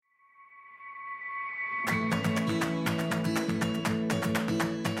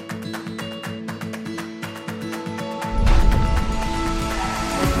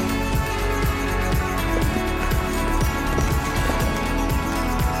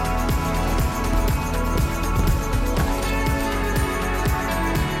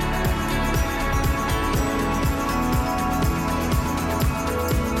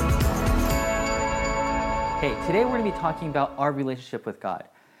talking about our relationship with God.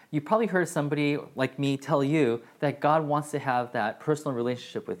 You probably heard somebody like me tell you that God wants to have that personal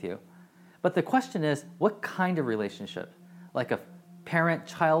relationship with you. But the question is, what kind of relationship? Like a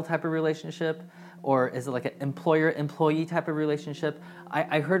parent-child type of relationship? Or is it like an employer-employee type of relationship?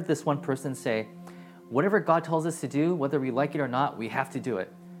 I heard this one person say, whatever God tells us to do, whether we like it or not, we have to do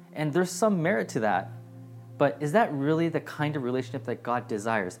it. And there's some merit to that. But is that really the kind of relationship that God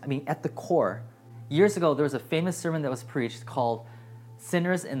desires? I mean, at the core, years ago, there was a famous sermon that was preached called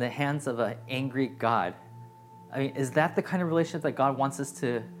Sinners in the Hands of an Angry God. I mean, is that the kind of relationship that God wants us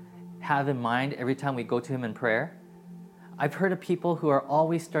to have in mind every time we go to Him in prayer? I've heard of people who are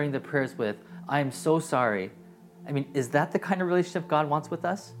always starting their prayers with, I am so sorry. I mean, is that the kind of relationship God wants with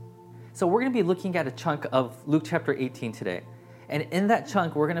us? So we're going to be looking at a chunk of Luke chapter 18 today. And in that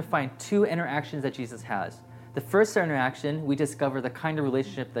chunk, we're going to find two interactions that Jesus has. The first interaction, we discover the kind of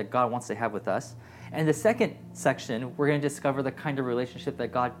relationship that God wants to have with us. And the second section, we're going to discover the kind of relationship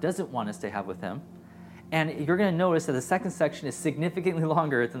that God doesn't want us to have with Him. And you're going to notice that the second section is significantly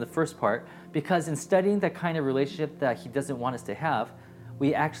longer than the first part, because in studying the kind of relationship that He doesn't want us to have,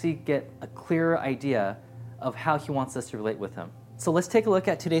 we actually get a clearer idea of how He wants us to relate with Him. So let's take a look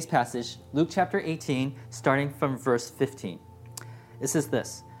at today's passage, Luke chapter 18, starting from verse 15. It says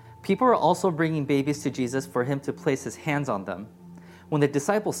this, "People were also bringing babies to Jesus for Him to place His hands on them. When the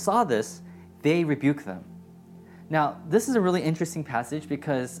disciples saw this, they rebuked them." Now, this is a really interesting passage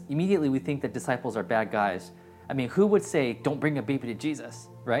because immediately we think that disciples are bad guys. I mean, who would say, don't bring a baby to Jesus,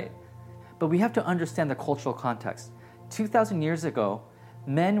 right? But we have to understand the cultural context. 2,000 years ago,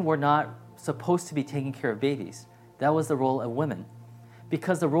 men were not supposed to be taking care of babies. That was the role of women.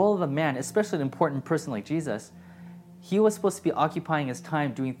 Because the role of a man, especially an important person like Jesus, he was supposed to be occupying his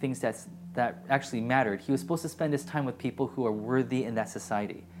time doing things that actually mattered. He was supposed to spend his time with people who are worthy in that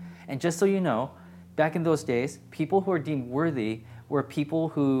society. And just so you know, back in those days, people who are deemed worthy were people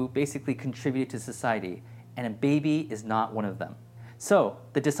who basically contributed to society, and a baby is not one of them. So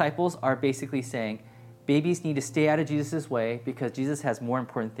the disciples are basically saying, babies need to stay out of Jesus' way because Jesus has more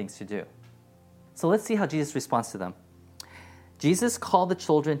important things to do. So let's see how Jesus responds to them. Jesus called the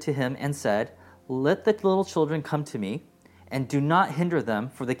children to Him and said, "Let the little children come to me, and do not hinder them,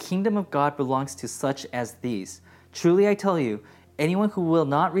 for the kingdom of God belongs to such as these. Truly I tell you, anyone who will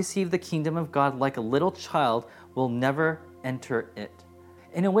not receive the kingdom of God like a little child will never enter it."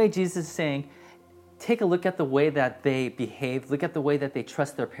 In a way, Jesus is saying, take a look at the way that they behave, look at the way that they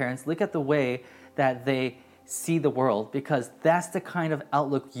trust their parents, look at the way that they see the world, because that's the kind of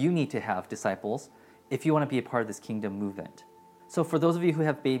outlook you need to have, disciples, if you want to be a part of this kingdom movement. So for those of you who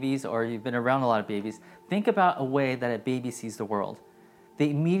have babies or you've been around a lot of babies, think about a way that a baby sees the world. They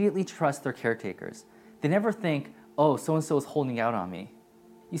immediately trust their caretakers. They never think, oh, so-and-so is holding out on me.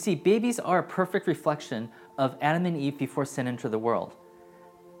 You see, babies are a perfect reflection of Adam and Eve before sin entered the world.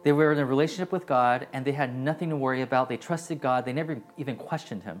 They were in a relationship with God and they had nothing to worry about. They trusted God. They never even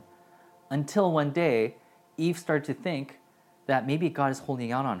questioned Him. Until one day, Eve started to think that maybe God is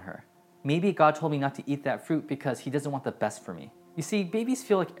holding out on her. Maybe God told me not to eat that fruit because He doesn't want the best for me. You see, babies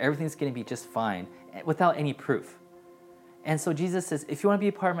feel like everything's going to be just fine without any proof. And so Jesus says, if you want to be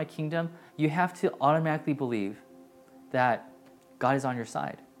a part of my kingdom, you have to automatically believe that God is on your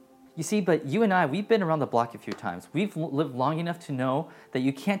side. You see, but you and I, we've been around the block a few times. We've lived long enough to know that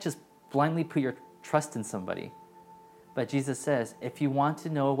you can't just blindly put your trust in somebody. But Jesus says, if you want to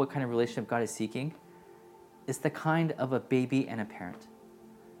know what kind of relationship God is seeking, it's the kind of a baby and a parent.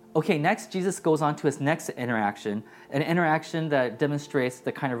 Okay, next, Jesus goes on to his next interaction, an interaction that demonstrates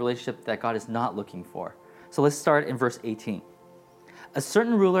the kind of relationship that God is not looking for. So let's start in verse 18. A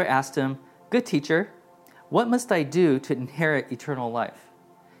certain ruler asked him, "Good teacher, what must I do to inherit eternal life?"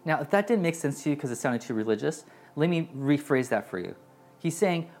 Now, if that didn't make sense to you because it sounded too religious, let me rephrase that for you. He's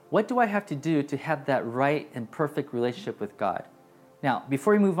saying, what do I have to do to have that right and perfect relationship with God? Now,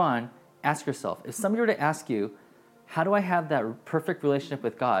 before you move on, ask yourself, if somebody were to ask you, how do I have that perfect relationship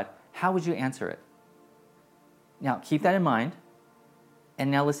with God? How would you answer it? Now, keep that in mind. And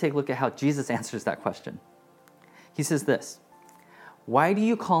now let's take a look at how Jesus answers that question. He says this, "Why do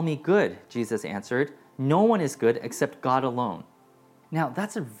you call me good?" Jesus answered. "No one is good except God alone." Now,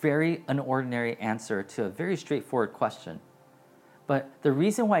 that's a very unordinary answer to a very straightforward question. But the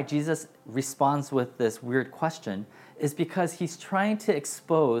reason why Jesus responds with this weird question is because he's trying to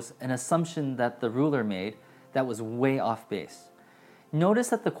expose an assumption that the ruler made that was way off base. Notice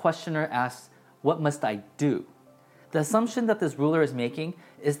that the questioner asks, "What must I do?" The assumption that this ruler is making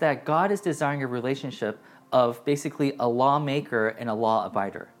is that God is desiring a relationship of basically a lawmaker and a law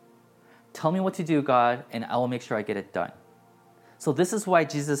abider. Tell me what to do, God, and I will make sure I get it done. So this is why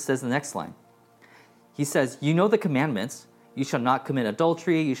Jesus says the next line. He says, you know the commandments. You shall not commit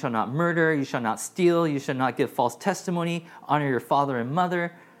adultery, you shall not murder, you shall not steal, you shall not give false testimony, honor your father and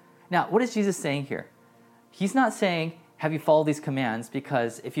mother. Now, what is Jesus saying here? He's not saying, have you followed these commands?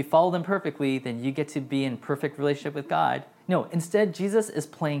 Because if you follow them perfectly, then you get to be in perfect relationship with God. No, instead, Jesus is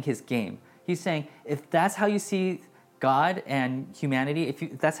playing his game. He's saying, if that's how you see God and humanity,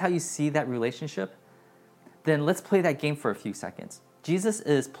 if that's how you see that relationship, then let's play that game for a few seconds. Jesus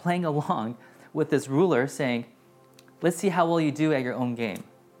is playing along with this ruler saying, let's see how well you do at your own game.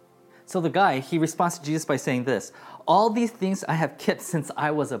 So the guy, he responds to Jesus by saying this, all these things I have kept since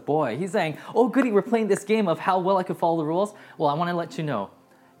I was a boy. He's saying, oh goody, we're playing this game of how well I could follow the rules. Well, I want to let you know,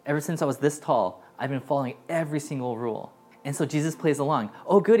 ever since I was this tall, I've been following every single rule. And so Jesus plays along.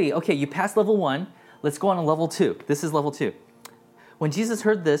 Oh goody, okay, you passed level 1, let's go on to level 2. This is level 2. When Jesus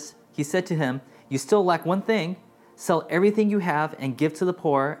heard this, he said to him, you still lack one thing. Sell everything you have and give to the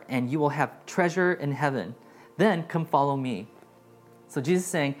poor, and you will have treasure in heaven. Then come follow me. So Jesus is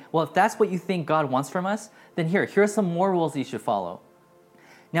saying, well, if that's what you think God wants from us, then here are some more rules that you should follow.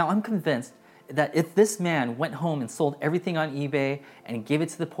 Now, I'm convinced that if this man went home and sold everything on eBay and gave it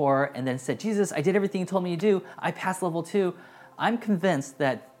to the poor and then said, Jesus, I did everything you told me to do, I passed level 2, I'm convinced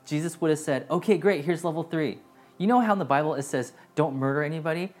that Jesus would have said, okay, great, here's level 3. You know how in the Bible it says, don't murder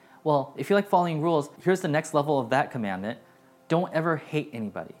anybody? Well, if you like following rules, here's the next level of that commandment. Don't ever hate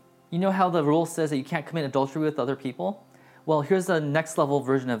anybody. You know how the rule says that you can't commit adultery with other people? Well, here's the next level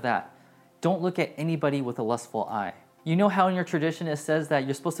version of that. Don't look at anybody with a lustful eye. You know how in your tradition it says that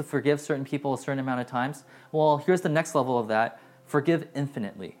you're supposed to forgive certain people a certain amount of times? Well, here's the next level of that. Forgive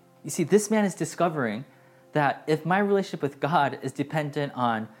infinitely. You see, this man is discovering that if my relationship with God is dependent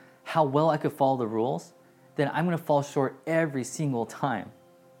on how well I could follow the rules, then I'm going to fall short every single time.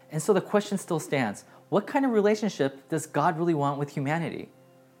 And so the question still stands. What kind of relationship does God really want with humanity?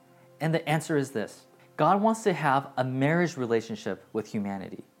 And the answer is this. God wants to have a marriage relationship with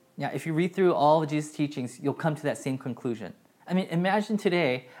humanity. Now, if you read through all of Jesus' teachings, you'll come to that same conclusion. I mean, imagine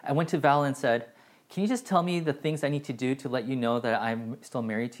today, I went to Val and said, can you just tell me the things I need to do to let you know that I'm still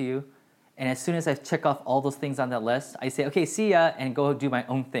married to you? And as soon as I check off all those things on that list, I say, okay, see ya, and go do my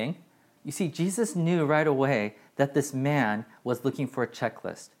own thing. You see, Jesus knew right away that this man was looking for a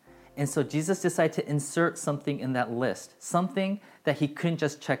checklist. And so Jesus decided to insert something in that list, something that he couldn't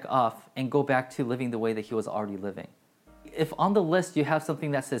just check off and go back to living the way that he was already living. If on the list you have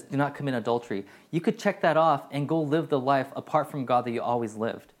something that says, do not commit adultery, you could check that off and go live the life apart from God that you always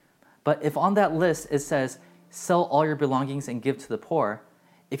lived. But if on that list it says, sell all your belongings and give to the poor,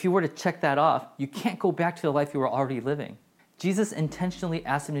 if you were to check that off, you can't go back to the life you were already living. Jesus intentionally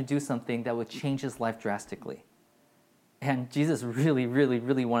asked him to do something that would change his life drastically. And Jesus really, really,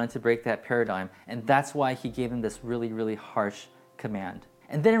 really wanted to break that paradigm. And that's why he gave him this really, really harsh command.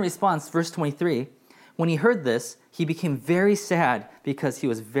 And then in response, verse 23, when he heard this, he became very sad because he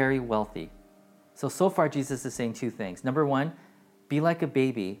was very wealthy. So far, Jesus is saying two things. Number one, be like a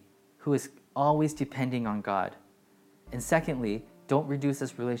baby who is always depending on God. And secondly, don't reduce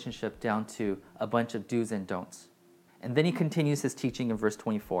this relationship down to a bunch of do's and don'ts. And then he continues his teaching in verse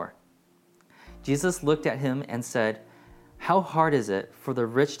 24. Jesus looked at him and said, how hard is it for the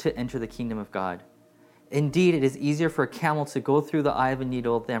rich to enter the kingdom of God? Indeed, it is easier for a camel to go through the eye of a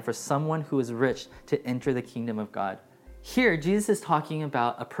needle than for someone who is rich to enter the kingdom of God. Here, Jesus is talking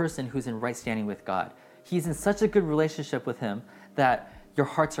about a person who's in right standing with God. He's in such a good relationship with him that your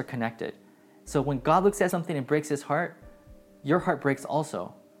hearts are connected. So when God looks at something and breaks his heart, your heart breaks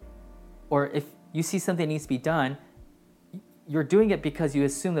also. Or if you see something needs to be done, you're doing it because you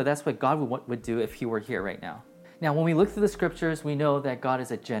assume that that's what God would do if he were here right now. Now, when we look through the scriptures, we know that God is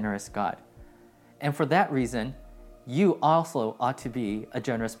a generous God. And for that reason, you also ought to be a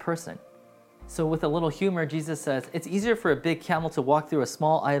generous person. So with a little humor, Jesus says, it's easier for a big camel to walk through a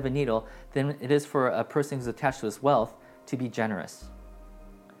small eye of a needle than it is for a person who's attached to his wealth to be generous.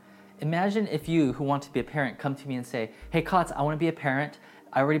 Imagine if you, who want to be a parent, come to me and say, hey, Kotz, I want to be a parent.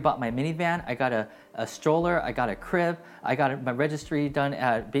 I already bought my minivan. I got a stroller. I got a crib. I got my registry done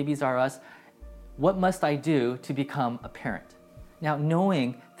at Babies R Us. What must I do to become a parent? Now,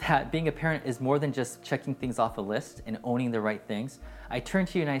 knowing that being a parent is more than just checking things off a list and owning the right things, I turn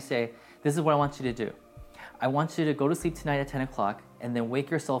to you and I say, this is what I want you to do. I want you to go to sleep tonight at 10 o'clock and then wake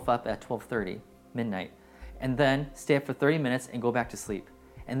yourself up at 12:30, midnight, and then stay up for 30 minutes and go back to sleep.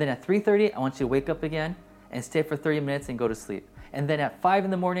 And then at 3:30, I want you to wake up again and stay for 30 minutes and go to sleep. And then at 5 in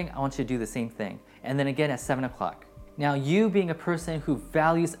the morning, I want you to do the same thing. And then again at 7 o'clock. Now, you being a person who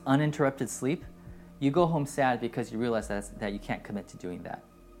values uninterrupted sleep, you go home sad because you realize that you can't commit to doing that.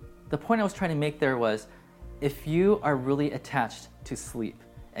 The point I was trying to make there was, if you are really attached to sleep,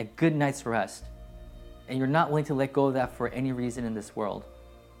 a good night's rest, and you're not willing to let go of that for any reason in this world,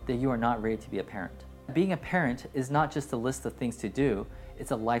 then you are not ready to be a parent. Being a parent is not just a list of things to do,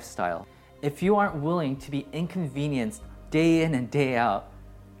 it's a lifestyle. If you aren't willing to be inconvenienced day in and day out,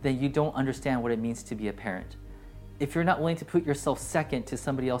 then you don't understand what it means to be a parent. If you're not willing to put yourself second to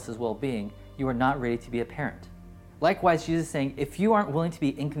somebody else's well-being, you are not ready to be a parent. Likewise, Jesus is saying, if you aren't willing to be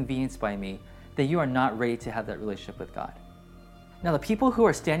inconvenienced by me, then you are not ready to have that relationship with God. Now, the people who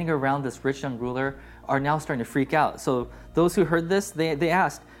are standing around this rich young ruler are now starting to freak out. So those who heard this, they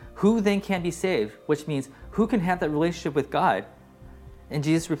asked, who then can be saved? Which means, who can have that relationship with God? And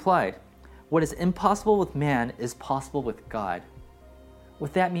Jesus replied, what is impossible with man is possible with God.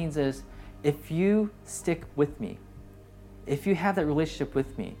 What that means is, if you stick with me, if you have that relationship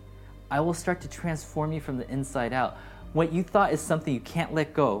with me, I will start to transform you from the inside out. What you thought is something you can't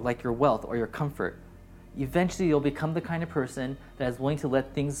let go, like your wealth or your comfort, eventually you'll become the kind of person that is willing to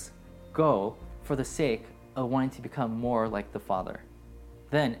let things go for the sake of wanting to become more like the Father.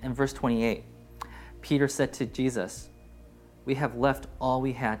 Then, in verse 28, Peter said to Jesus, we have left all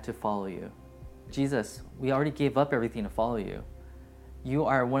we had to follow you. Jesus, we already gave up everything to follow you. You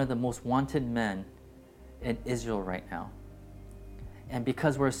are one of the most wanted men in Israel right now. And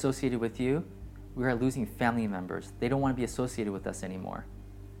because we're associated with you, we are losing family members. They don't want to be associated with us anymore.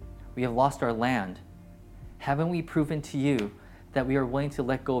 We have lost our land. Haven't we proven to you that we are willing to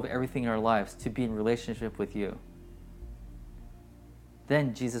let go of everything in our lives to be in relationship with you?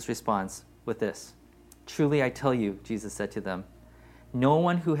 Then Jesus responds with this. Truly I tell you, Jesus said to them, no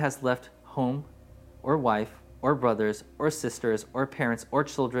one who has left home or wife or brothers or sisters or parents or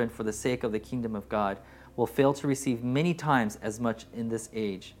children for the sake of the kingdom of God will fail to receive many times as much in this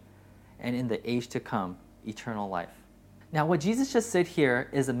age and in the age to come, eternal life. Now, what Jesus just said here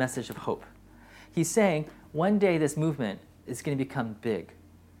is a message of hope. He's saying one day this movement is going to become big.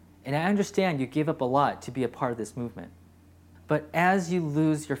 And I understand you gave up a lot to be a part of this movement. But as you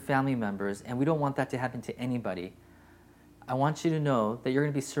lose your family members, and we don't want that to happen to anybody, I want you to know that you're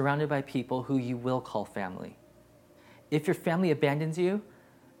going to be surrounded by people who you will call family. If your family abandons you,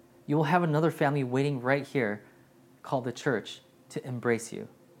 you will have another family waiting right here called the church to embrace you.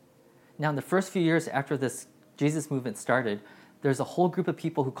 Now, in the first few years after this Jesus movement started, there's a whole group of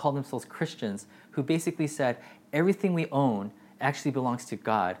people who call themselves Christians who basically said, everything we own actually belongs to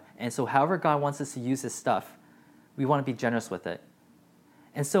God. And so however God wants us to use his stuff, we want to be generous with it.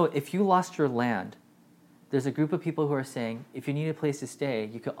 And so if you lost your land, there's a group of people who are saying, if you need a place to stay,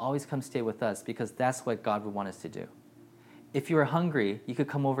 you could always come stay with us because that's what God would want us to do. If you are hungry, you could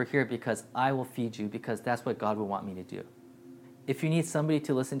come over here because I will feed you because that's what God would want me to do. If you need somebody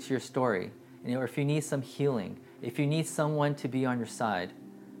to listen to your story, or if you need some healing, if you need someone to be on your side,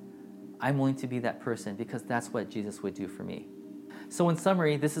 I'm willing to be that person because that's what Jesus would do for me. So in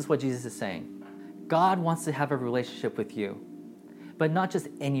summary, this is what Jesus is saying. God wants to have a relationship with you, but not just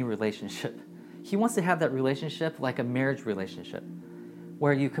any relationship. He wants to have that relationship like a marriage relationship,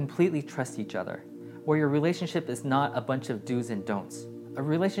 where you completely trust each other, where your relationship is not a bunch of do's and don'ts. A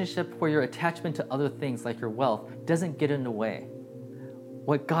relationship where your attachment to other things like your wealth doesn't get in the way.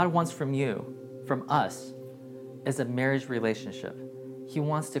 What God wants from you, from us, is a marriage relationship. He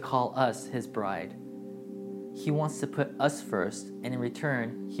wants to call us his bride. He wants to put us first, and in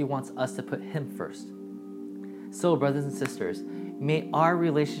return, he wants us to put him first. So, brothers and sisters, may our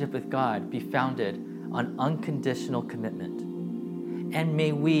relationship with God be founded on unconditional commitment. And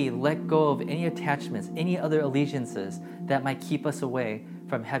may we let go of any attachments, any other allegiances that might keep us away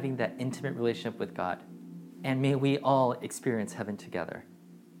from having that intimate relationship with God. And may we all experience heaven together.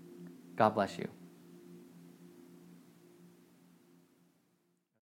 God bless you.